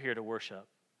who we're here to worship.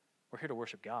 We're here to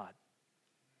worship God.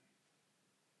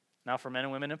 Now for men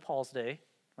and women in Paul's day,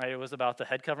 right, it was about the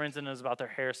head coverings and it was about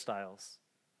their hairstyles.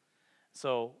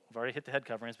 So I've already hit the head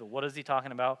coverings, but what is he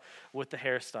talking about with the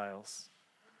hairstyles?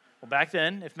 Well, back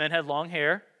then, if men had long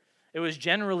hair, It was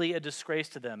generally a disgrace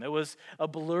to them. It was a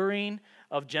blurring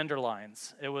of gender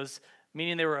lines. It was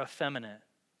meaning they were effeminate.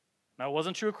 Now, it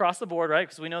wasn't true across the board, right?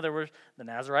 Because we know there were the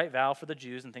Nazirite vow for the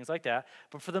Jews and things like that.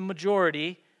 But for the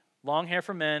majority, long hair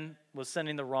for men was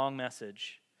sending the wrong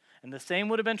message. And the same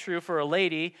would have been true for a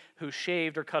lady who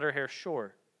shaved or cut her hair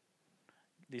short.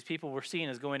 These people were seen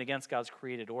as going against God's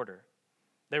created order.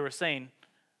 They were saying,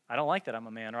 I don't like that I'm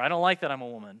a man, or I don't like that I'm a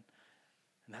woman.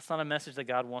 And that's not a message that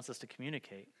God wants us to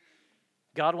communicate.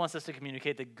 God wants us to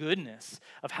communicate the goodness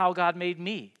of how God made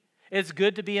me. It's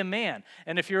good to be a man.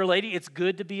 And if you're a lady, it's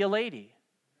good to be a lady.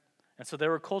 And so there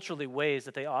were culturally ways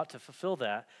that they ought to fulfill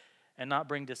that and not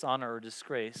bring dishonor or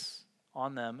disgrace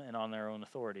on them and on their own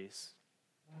authorities.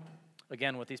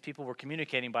 Again, what these people were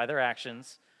communicating by their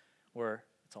actions were,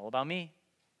 it's all about me.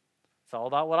 It's all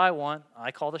about what I want.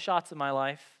 I call the shots in my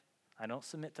life. I don't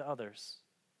submit to others.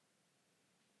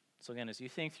 So again, as you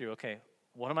think through, okay,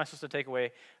 what am I supposed to take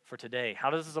away for today? How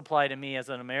does this apply to me as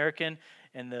an American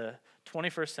in the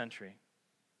 21st century?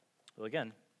 Well,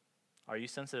 again, are you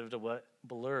sensitive to what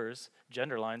blurs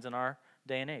gender lines in our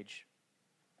day and age?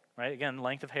 Right? Again,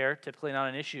 length of hair, typically not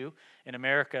an issue in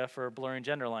America for blurring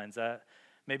gender lines. That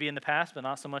maybe in the past, but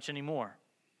not so much anymore.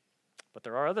 But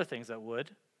there are other things that would.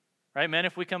 Right? Men,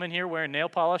 if we come in here wearing nail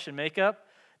polish and makeup,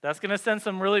 that's going to send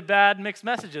some really bad mixed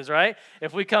messages, right?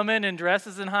 If we come in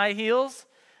dresses and high heels,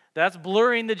 that's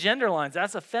blurring the gender lines.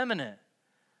 That's effeminate.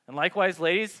 And likewise,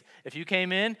 ladies, if you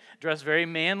came in dressed very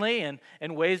manly and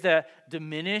in ways that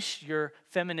diminish your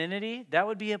femininity, that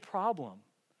would be a problem.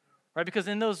 Right? Because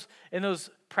in those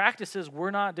practices,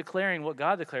 we're not declaring what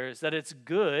God declares, that it's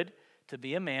good to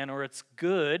be a man or it's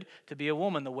good to be a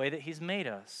woman the way that he's made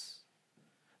us.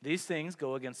 These things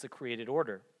go against the created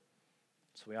order,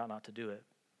 so we ought not to do it.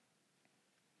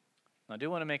 Now, I do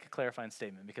want to make a clarifying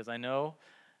statement because I know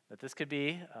that this could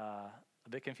be a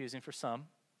bit confusing for some.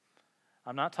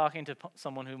 I'm not talking to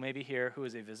someone who may be here who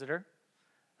is a visitor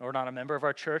or not a member of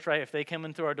our church, right? If they come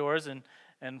in through our doors and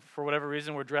for whatever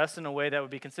reason we're dressed in a way that would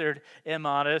be considered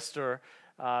immodest or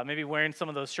maybe wearing some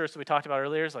of those shirts that we talked about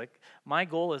earlier, it's like my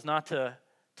goal is not to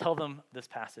tell them this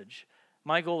passage.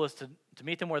 My goal is to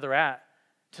meet them where they're at,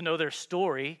 to know their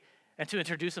story, and to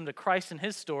introduce them to Christ and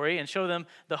his story and show them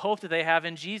the hope that they have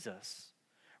in Jesus.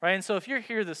 Right? And so if you're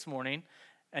here this morning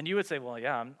and you would say, well,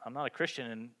 yeah, I'm not a Christian,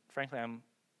 and frankly, I'm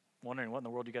wondering what in the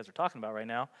world you guys are talking about right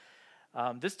now.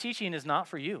 This teaching is not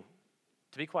for you,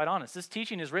 to be quite honest. This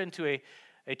teaching is written to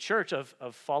a church of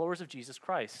followers of Jesus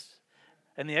Christ.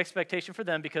 And the expectation for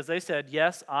them, because they said,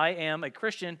 yes, I am a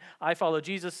Christian, I follow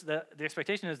Jesus, the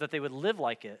expectation is that they would live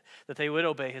like it, that they would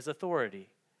obey his authority.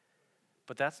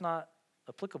 But that's not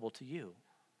applicable to you.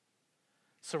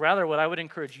 So rather, what I would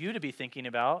encourage you to be thinking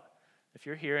about, if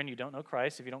you're here and you don't know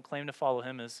Christ, if you don't claim to follow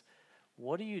him, is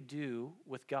what do you do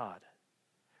with God?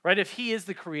 Right? If he is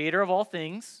the creator of all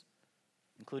things,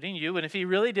 including you, and if he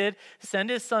really did send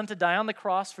his son to die on the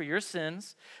cross for your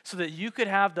sins so that you could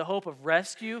have the hope of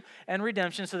rescue and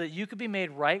redemption so that you could be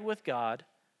made right with God,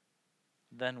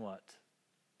 then what?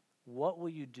 What will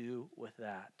you do with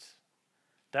that?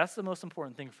 That's the most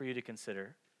important thing for you to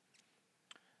consider.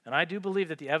 And I do believe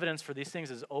that the evidence for these things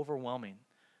is overwhelming.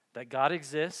 That God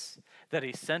exists, that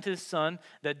he sent his son,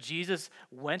 that Jesus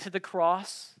went to the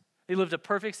cross, he lived a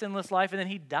perfect sinless life, and then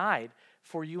he died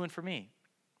for you and for me.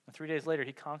 And 3 days later,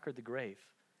 he conquered the grave,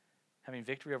 having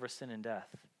victory over sin and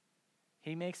death.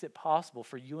 He makes it possible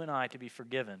for you and I to be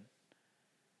forgiven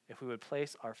if we would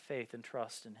place our faith and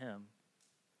trust in him.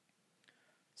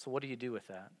 So what do you do with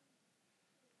that?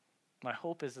 My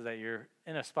hope is that you're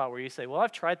in a spot where you say, well,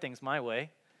 I've tried things my way.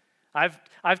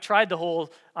 I've tried the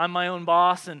whole I'm my own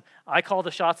boss and I call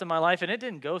the shots in my life, and it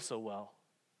didn't go so well.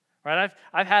 Right?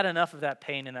 I've had enough of that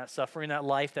pain and that suffering, that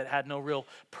life that had no real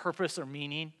purpose or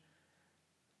meaning.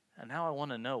 And now I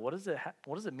want to know, what does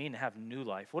it mean to have new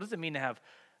life? What does it mean to have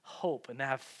hope and to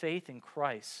have faith in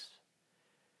Christ?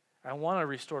 I want a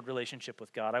restored relationship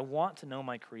with God. I want to know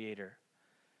my Creator.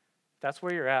 If that's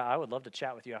where you're at, I would love to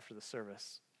chat with you after the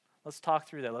service. Let's talk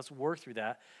through that. Let's work through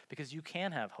that because you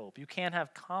can have hope. You can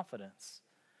have confidence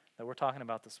that we're talking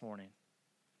about this morning.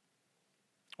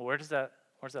 Well, where does that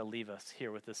leave us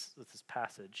here with this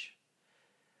passage?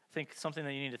 I think something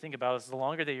that you need to think about is the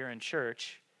longer that you're in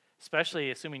church,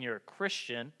 especially assuming you're a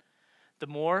Christian, the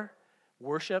more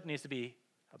worship needs to be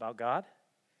about God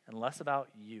and less about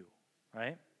you,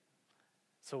 right?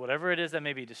 So whatever it is that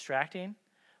may be distracting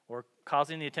or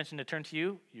causing the attention to turn to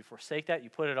you, you forsake that, you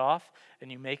put it off,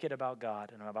 and you make it about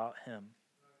God and about him.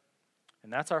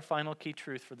 And that's our final key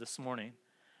truth for this morning.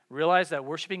 Realize that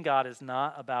worshiping God is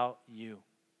not about you.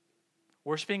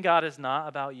 Worshiping God is not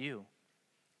about you.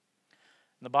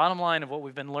 And the bottom line of what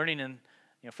we've been learning in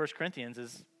 1 Corinthians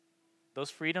is those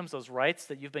freedoms, those rights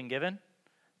that you've been given,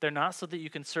 they're not so that you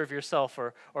can serve yourself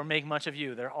or make much of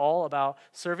you. They're all about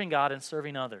serving God and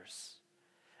serving others.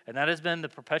 And that has been the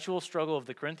perpetual struggle of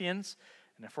the Corinthians.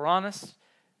 And if we're honest,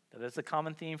 that is a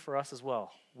common theme for us as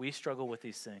well. We struggle with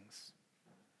these things.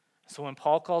 So when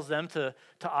Paul calls them to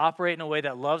operate in a way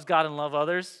that loves God and love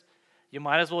others, you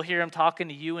might as well hear him talking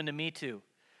to you and to me too.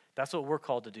 That's what we're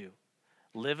called to do.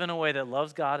 Live in a way that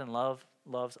loves God and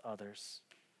loves others.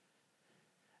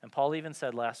 And Paul even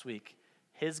said last week,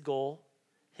 his goal,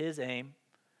 his aim,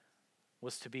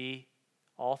 was to be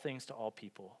all things to all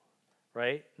people,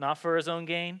 right? Not for his own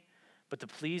gain, but to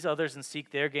please others and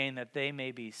seek their gain that they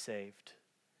may be saved.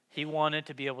 He wanted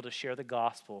to be able to share the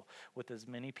gospel with as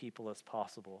many people as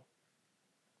possible.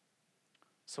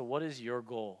 So what is your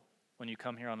goal when you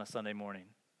come here on a Sunday morning?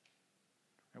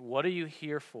 What are you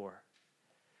here for?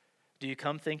 Do you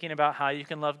come thinking about how you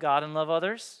can love God and love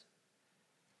others?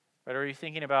 Or are you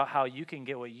thinking about how you can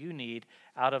get what you need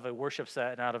out of a worship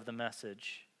set and out of the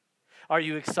message? Are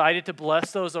you excited to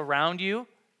bless those around you?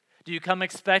 Do you come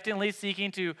expectantly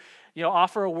seeking to,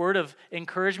 offer a word of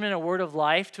encouragement, a word of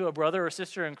life to a brother or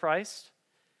sister in Christ?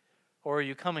 Or are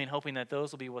you coming hoping that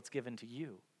those will be what's given to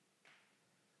you?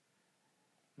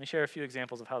 Let me share a few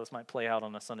examples of how this might play out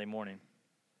on a Sunday morning.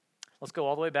 Let's go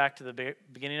all the way back to the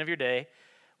beginning of your day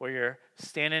where you're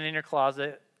standing in your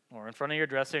closet or in front of your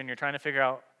dresser and you're trying to figure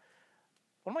out,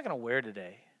 what am I going to wear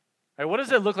today? Right, what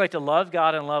does it look like to love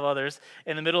God and love others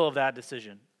in the middle of that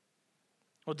decision?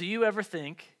 Well, do you ever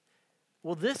think,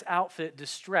 will this outfit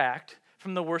distract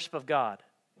from the worship of God?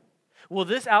 Will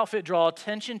this outfit draw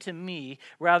attention to me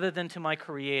rather than to my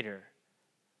Creator?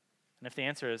 And if the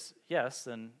answer is yes,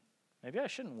 then maybe I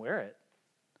shouldn't wear it.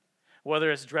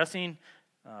 Whether it's dressing,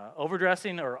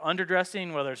 overdressing or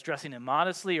underdressing, whether it's dressing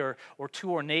immodestly or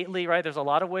too ornately, right? There's a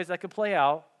lot of ways that could play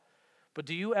out. But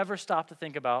do you ever stop to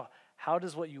think about how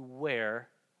does what you wear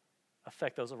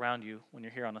affect those around you when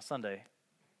you're here on a Sunday?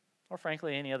 Or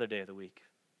frankly, any other day of the week?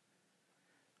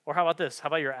 Or how about this? How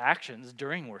about your actions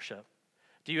during worship?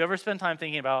 Do you ever spend time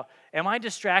thinking about, am I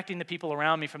distracting the people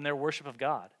around me from their worship of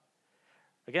God?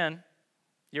 Again,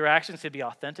 your actions could be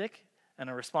authentic and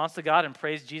a response to God and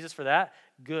praise Jesus for that.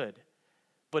 Good.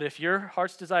 But if your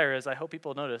heart's desire is, I hope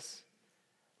people notice,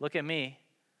 look at me,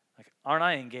 like, aren't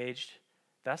I engaged?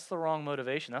 That's the wrong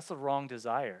motivation. That's the wrong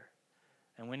desire.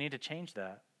 And we need to change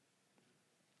that.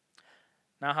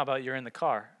 Now, how about you're in the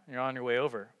car? You're on your way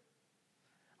over.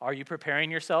 Are you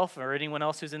preparing yourself or anyone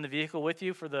else who's in the vehicle with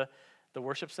you for the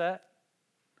worship set?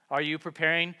 Are you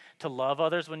preparing to love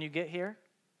others when you get here?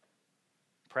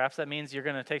 Perhaps that means you're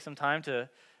going to take some time to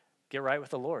get right with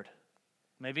the Lord.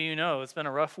 Maybe it's been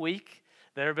a rough week.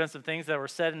 There have been some things that were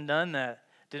said and done that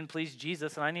didn't please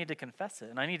Jesus, and I need to confess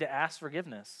it, and I need to ask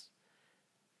forgiveness.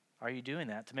 Are you doing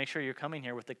that to make sure you're coming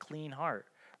here with a clean heart,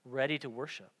 ready to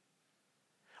worship?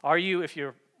 Are you, if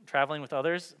you're traveling with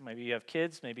others, maybe you have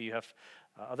kids, maybe you have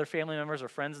other family members or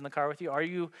friends in the car with you, are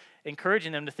you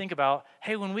encouraging them to think about,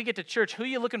 hey, when we get to church, who are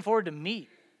you looking forward to meet?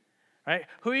 Right?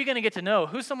 Who are you going to get to know?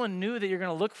 Who's someone new that you're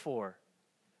going to look for?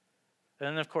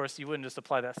 And then, of course, you wouldn't just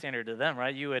apply that standard to them,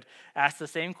 right? You would ask the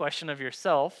same question of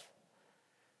yourself.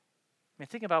 I mean,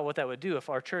 think about what that would do if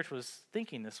our church was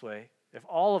thinking this way. If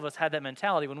all of us had that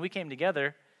mentality when we came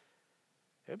together,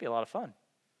 it would be a lot of fun.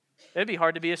 It would be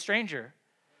hard to be a stranger.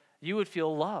 You would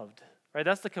feel loved, right?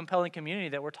 That's the compelling community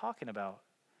that we're talking about.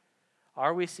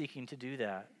 Are we seeking to do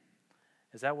that?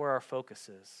 Is that where our focus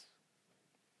is?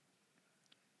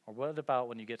 Or what about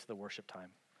when you get to the worship time?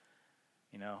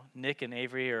 Nick and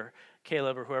Avery or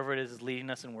Caleb or whoever it is leading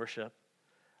us in worship.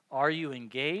 Are you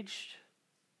engaged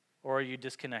or are you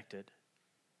disconnected?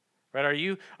 Right?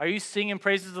 Are you singing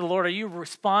praises to the Lord? Are you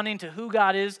responding to who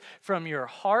God is from your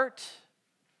heart?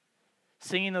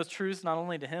 Singing those truths not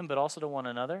only to Him but also to one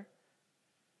another?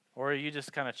 Or are you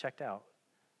just kind of checked out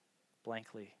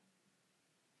blankly?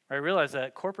 I realize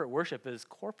that corporate worship is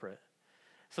corporate.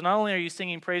 So not only are you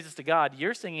singing praises to God,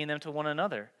 you're singing them to one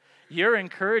another. You're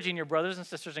encouraging your brothers and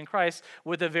sisters in Christ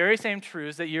with the very same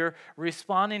truths that you're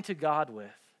responding to God with.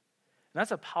 And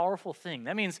that's a powerful thing.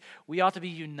 That means we ought to be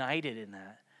united in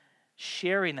that,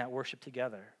 sharing that worship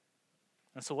together.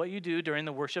 And so what you do during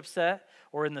the worship set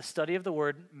or in the study of the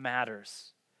Word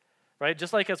matters. Right?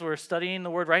 Just like as we're studying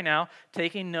the Word right now,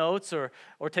 taking notes or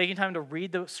taking time to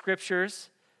read the Scriptures,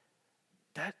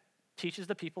 that teaches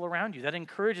the people around you. That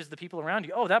encourages the people around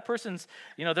you. Oh, that person's,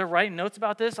 they're writing notes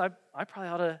about this. I probably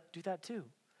ought to do that too.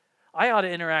 I ought to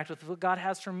interact with what God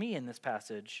has for me in this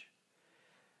passage.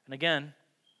 And again,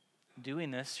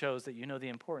 doing this shows that you know the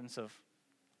importance of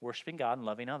worshiping God and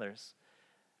loving others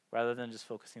rather than just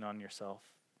focusing on yourself.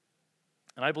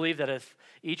 And I believe that if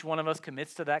each one of us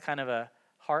commits to that kind of a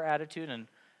heart attitude and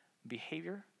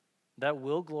behavior, that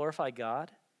will glorify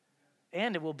God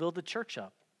and it will build the church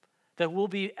up, that we'll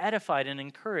be edified and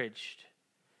encouraged.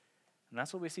 And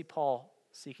that's what we see Paul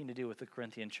seeking to do with the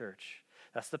Corinthian church.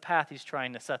 That's the path he's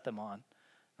trying to set them on.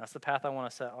 That's the path I want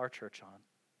to set our church on.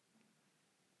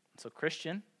 So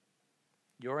Christian,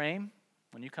 your aim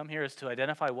when you come here is to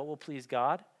identify what will please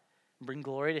God and bring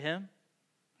glory to him,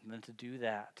 and then to do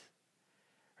that.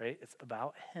 Right? It's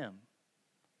about him,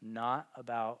 not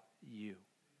about you.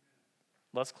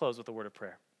 Let's close with a word of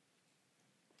prayer.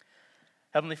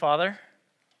 Heavenly Father,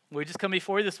 we just come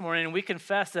before you this morning and we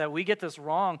confess that we get this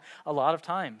wrong a lot of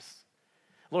times.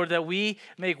 Lord, that we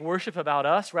make worship about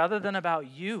us rather than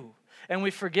about you. And we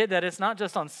forget that it's not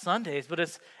just on Sundays, but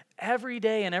it's every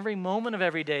day and every moment of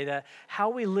every day, that how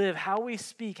we live, how we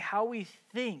speak, how we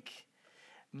think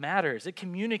matters. It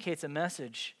communicates a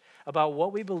message about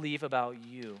what we believe about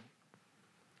you.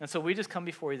 And so we just come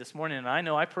before you this morning, and I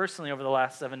know I personally, over the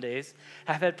last 7 days,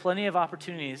 have had plenty of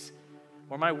opportunities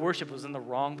where my worship was in the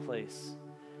wrong place.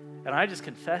 And I just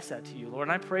confess that to you, Lord,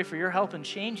 and I pray for your help in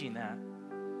changing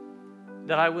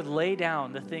that I would lay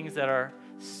down the things that are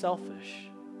selfish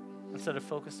instead of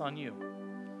focused on you.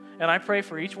 And I pray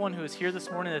for each one who is here this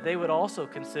morning that they would also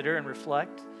consider and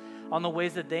reflect on the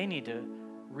ways that they need to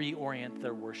reorient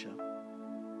their worship,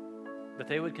 that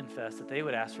they would confess, that they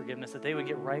would ask forgiveness, that they would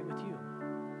get right with you.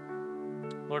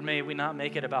 Lord, may we not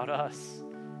make it about us.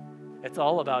 It's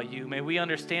all about you. May we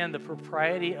understand the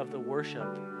propriety of the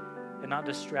worship and not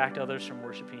distract others from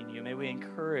worshiping you. May we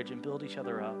encourage and build each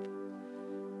other up.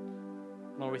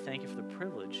 Lord, we thank you for the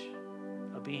privilege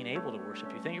of being able to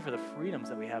worship you. Thank you for the freedoms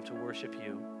that we have to worship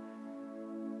you.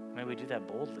 May we do that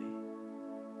boldly.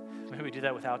 May we do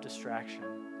that without distraction.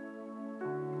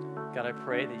 God, I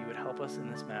pray that you would help us in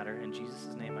this matter. In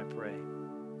Jesus' name I pray.